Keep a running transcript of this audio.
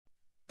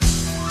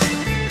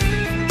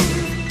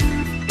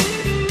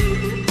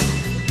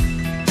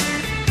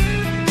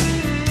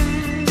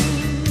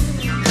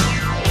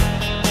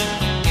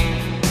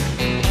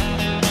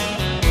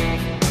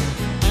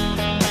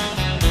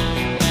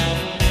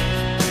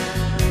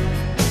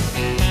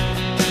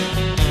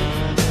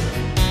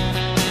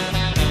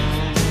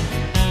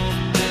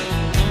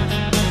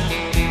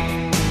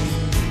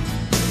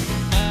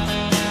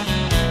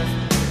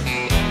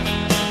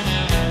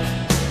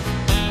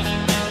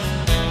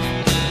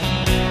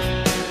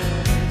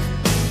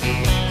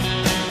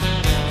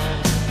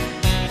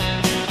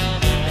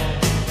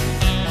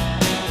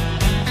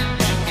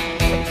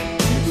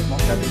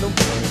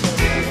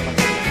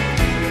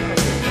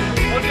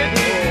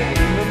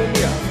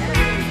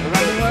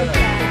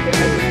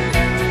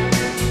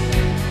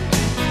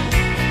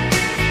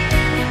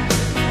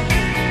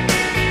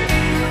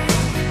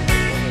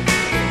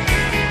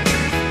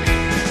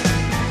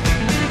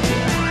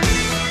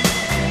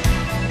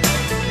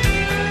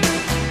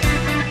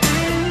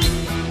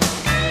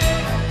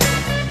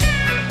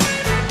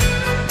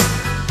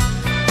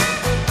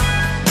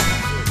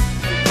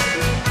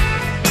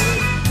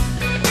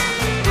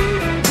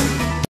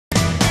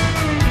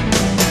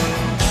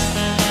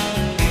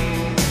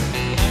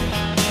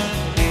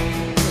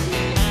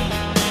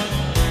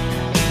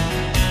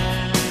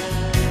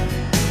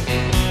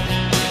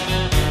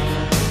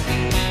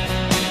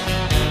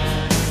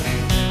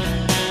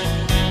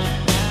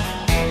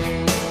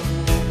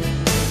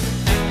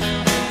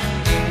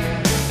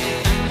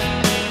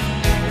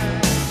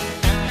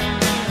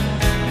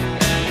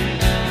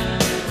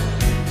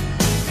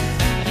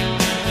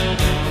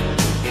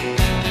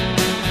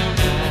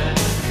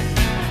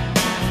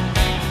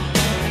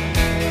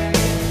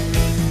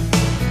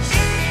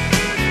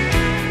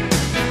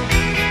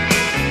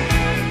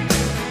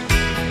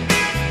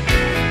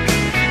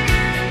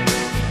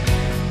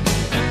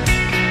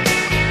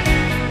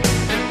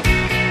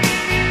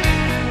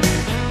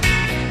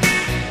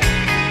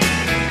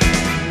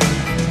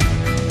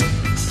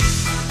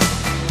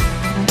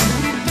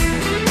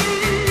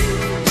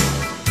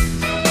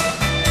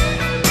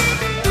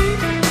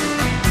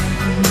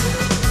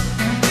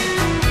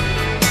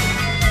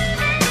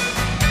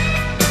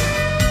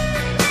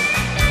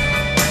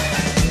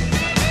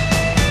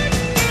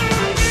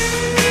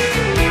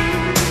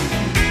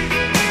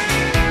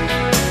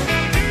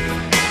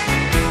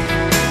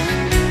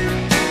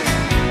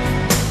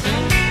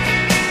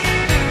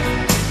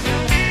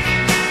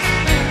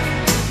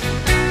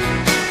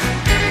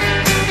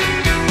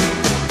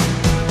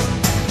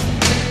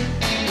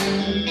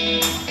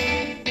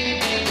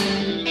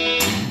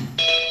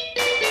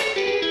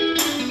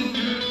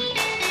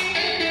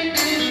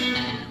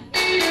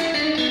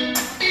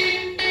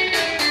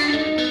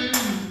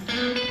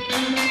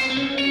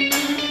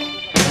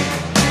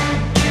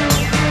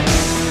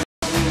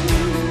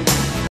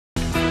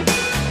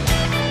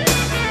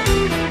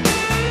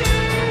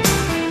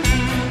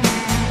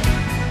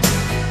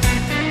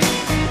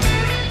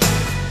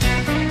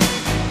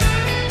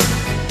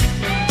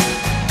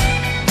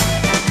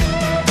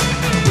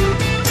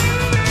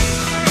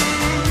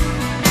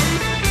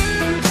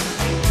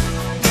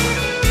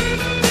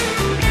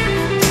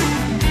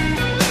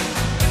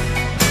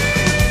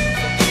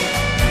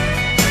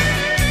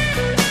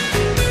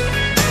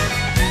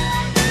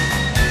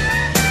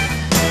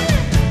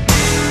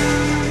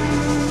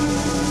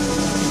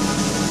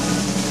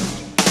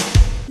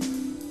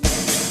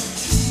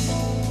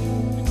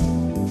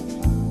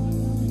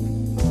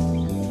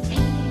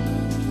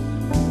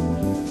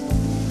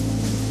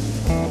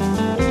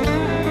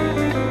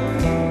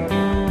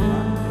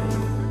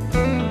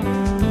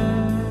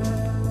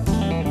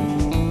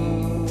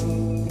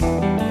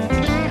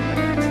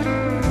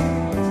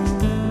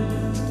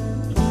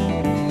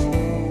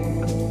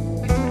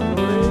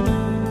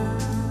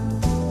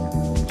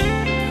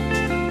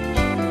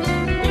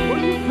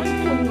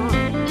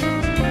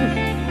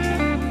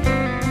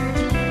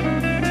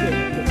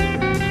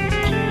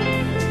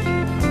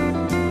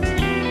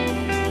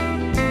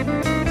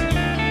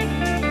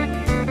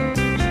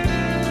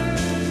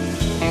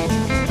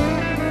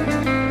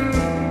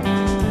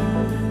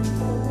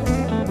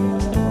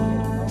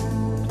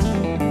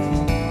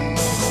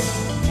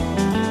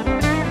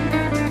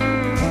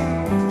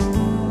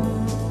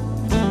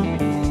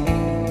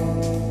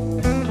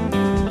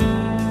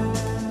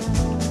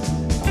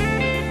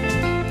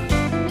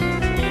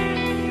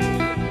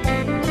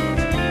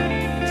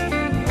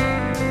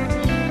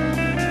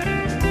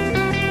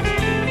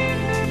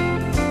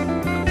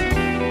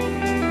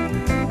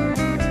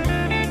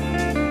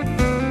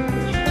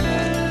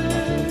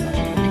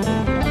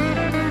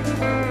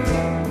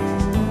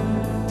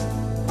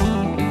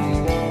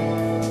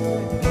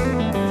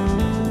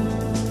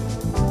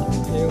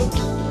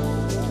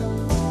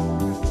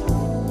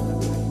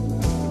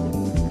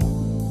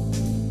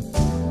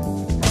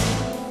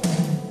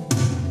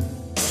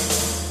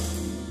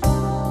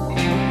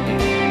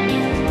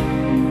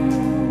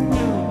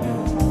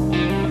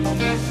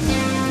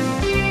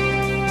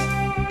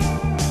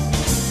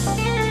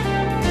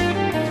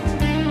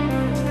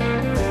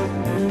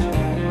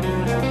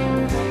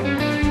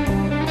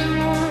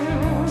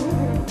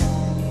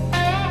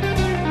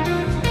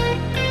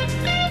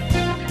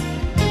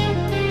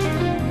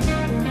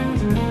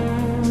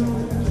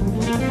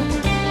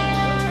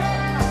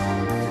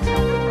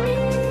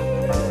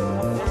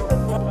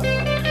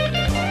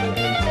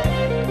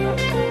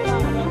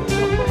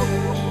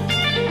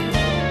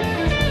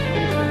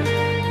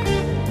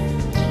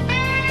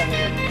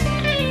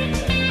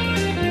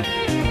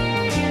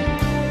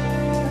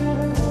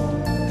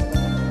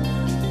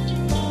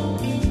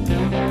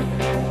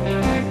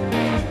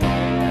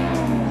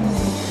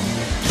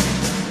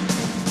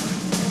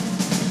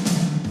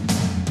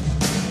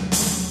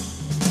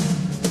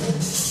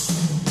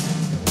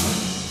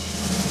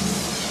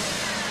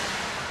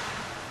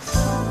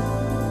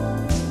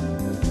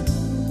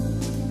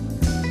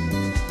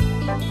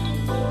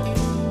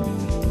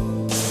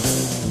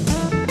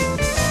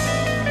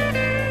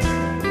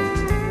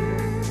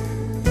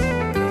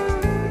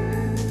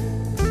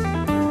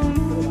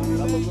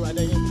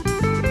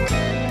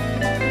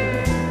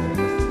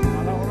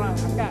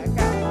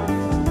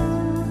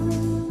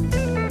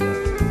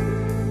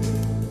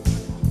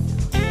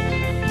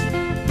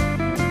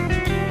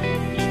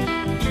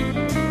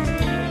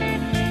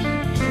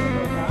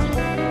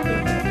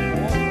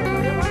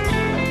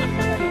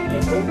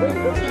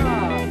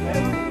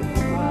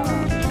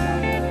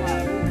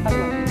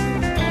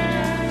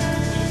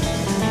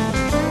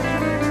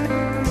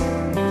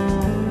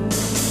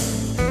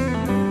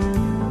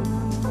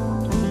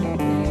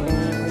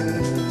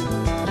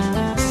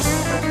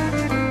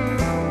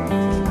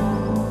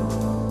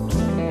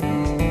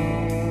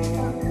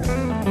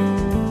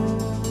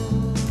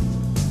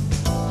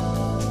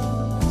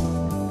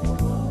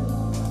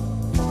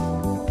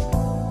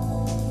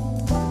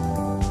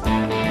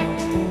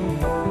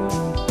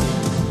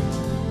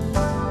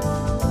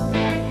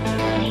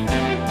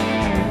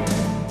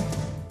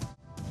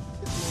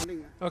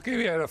Okay,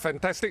 we had a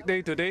fantastic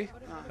day today.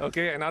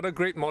 Okay, another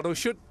great model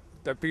shoot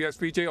that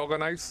PSPJ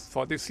organized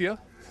for this year.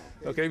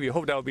 Okay, we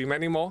hope there will be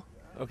many more.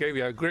 Okay, we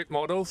have great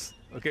models.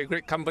 Okay,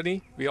 great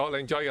company. We all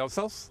enjoy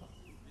ourselves.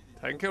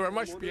 Thank you very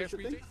much,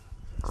 PSPJ.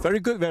 Very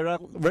good,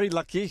 very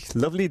lucky.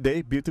 Lovely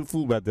day,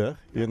 beautiful weather.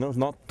 You know,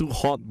 not too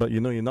hot, but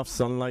you know, enough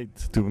sunlight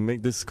to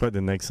make this quite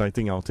an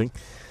exciting outing.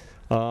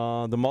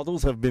 The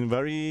models have been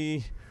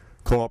very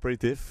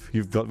cooperative.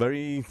 You've got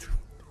very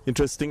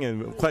interesting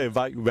and quite a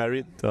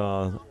varied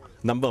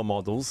number of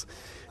models,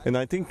 and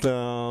I think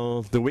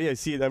the way I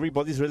see it,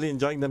 everybody's really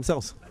enjoying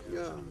themselves.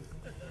 Yeah.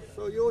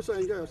 So you also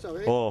enjoy yourself,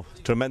 eh? Oh,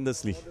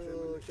 tremendously.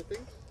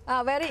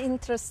 Very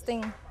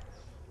interesting,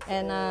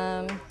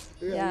 and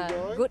yeah,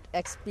 good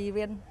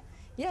experience.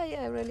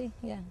 Yeah, really,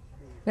 yeah.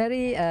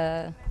 Very,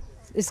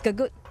 it's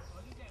good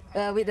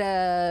with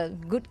a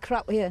good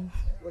crowd here.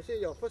 Was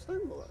it your first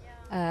time or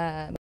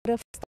what?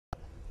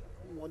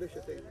 Model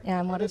shooting.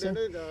 Yeah, model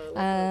shooting.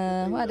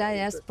 What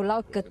I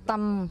Pulau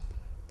Ketam.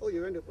 Oh,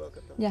 you went to Pulau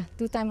Ketam? Yeah,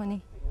 2 times only.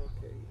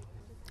 Okay.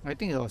 I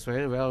think it was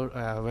very well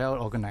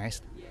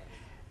organized,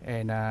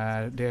 and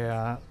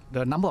the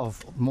number of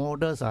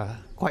models are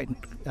quite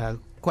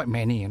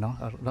many. You know,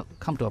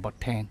 come to about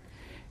 10,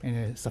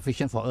 and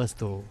sufficient for us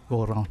to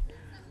go around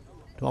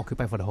to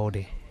occupy for the whole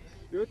day.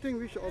 Do you think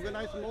we should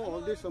organize more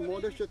of this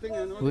model shooting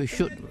and all? We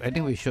should. I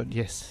think we should.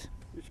 Yes.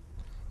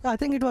 I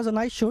think it was a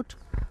nice shoot.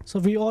 So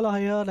we all are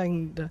here,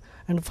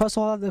 and first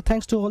of all,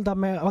 thanks to all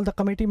the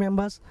committee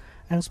members,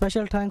 and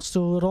special thanks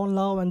to Ron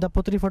Lau and the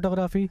Putri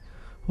Photography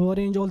who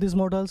arrange all these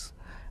models,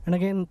 and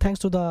again thanks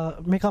to the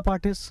makeup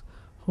artists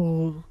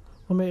who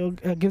may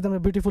give them a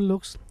beautiful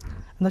looks.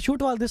 And the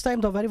shoot all this time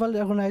are very well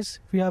organized.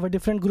 We have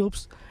different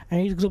groups,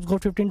 and each group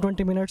got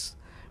 15-20 minutes,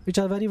 which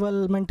are very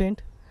well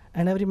maintained,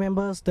 and every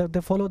members they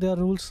follow their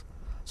rules,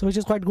 so which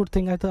is quite good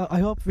thing. I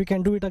hope we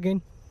can do it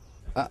again.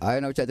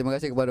 Saya nak ucap terima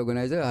kasih kepada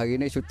organizer. Hari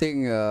ini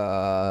syuting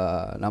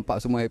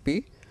nampak semua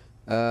happy,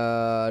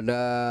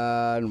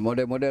 dan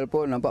model-model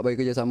pun nampak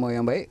bagi kerjasama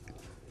yang baik.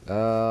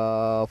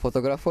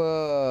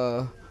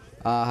 Fotografer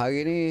hari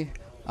ini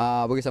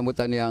bagi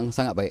sambutan yang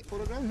sangat baik.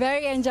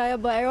 Very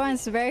enjoyable.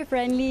 Everyone's very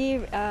friendly,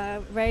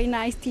 very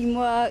nice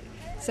teamwork,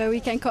 so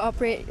we can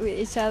cooperate with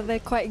each other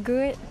quite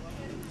good.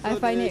 I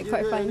find it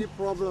quite fun. Any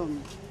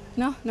problem?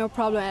 No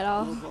problem at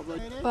all.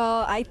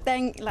 Well, I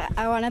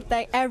want to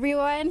thank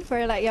everyone for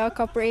your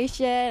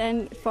cooperation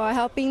and for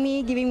helping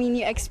me, giving me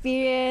new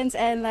experience,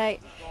 and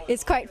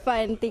it's quite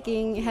fun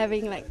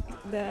having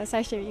the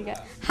session you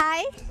got.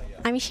 Hi,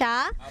 I'm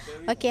Shah.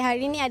 Okay,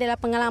 hari ini adalah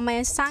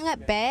pengalaman yang sangat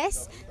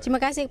best.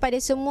 Terima kasih kepada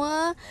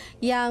semua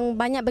yang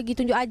banyak bagi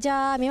tunjuk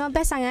ajar. Memang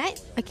best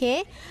sangat.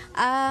 Okay,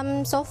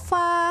 so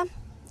far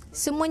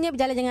semuanya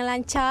berjalan dengan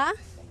lancar.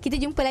 Kita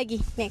jumpa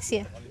lagi next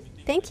year.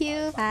 Thank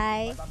you.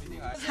 Bye.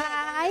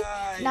 Hi.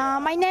 Now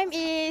my name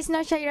is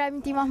Nashaira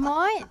binti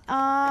Mahmud.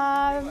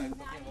 I'm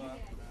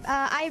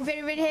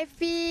very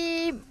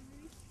happy.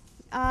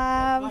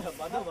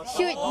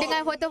 Shoot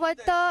dengan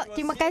foto-foto.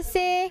 Terima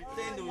kasih.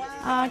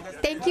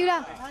 Thank you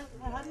lah.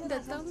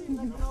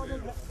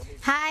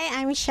 Hi,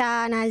 I'm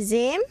Shah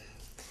Nazim.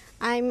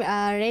 I'm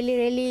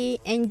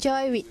really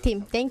enjoy with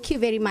team. Thank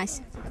you very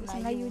much.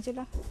 Melayu je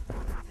lah.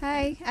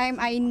 Hi, I'm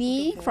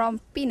Aini from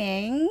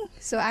Penang.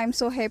 So I'm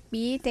so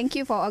happy. Thank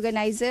you for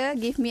organizer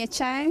give me a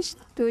chance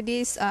to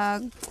this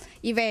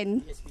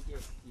event.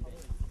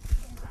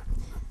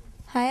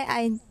 Hi,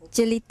 I'm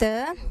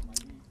Jelita.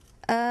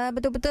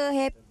 Betul-betul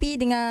happy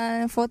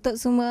dengan foto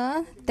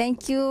semua.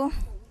 Thank you.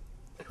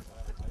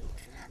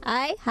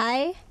 Hi.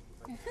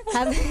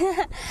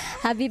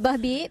 Habibah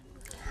Bib.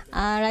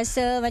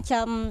 Rasa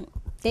macam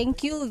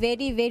thank you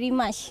very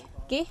much.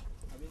 Okay.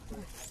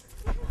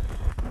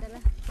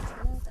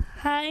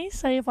 Hi,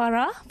 saya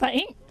Farah.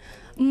 Baik.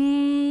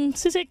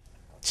 谢谢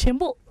全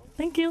部.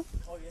 Thank you.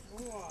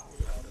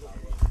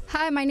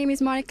 Hi, my name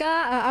is Monica.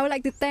 I would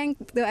like to thank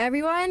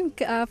everyone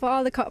for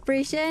all the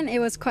cooperation.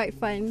 It was quite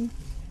fun.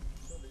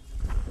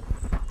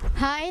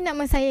 Hi,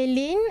 nama saya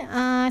Lin.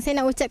 Saya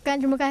nak ucapkan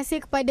terima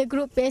kasih kepada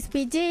grup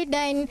PSPJ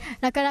dan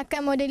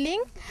rakan-rakan modeling.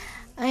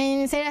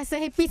 And saya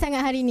rasa happy sangat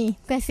hari ini.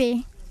 Terima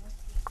kasih.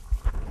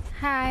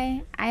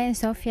 Hi, I am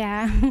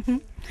Sofia.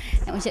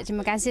 Nak ucap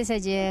terima kasih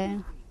saja.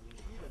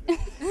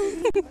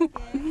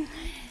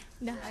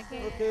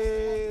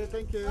 Okay,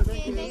 thank you.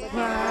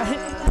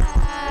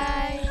 Bye.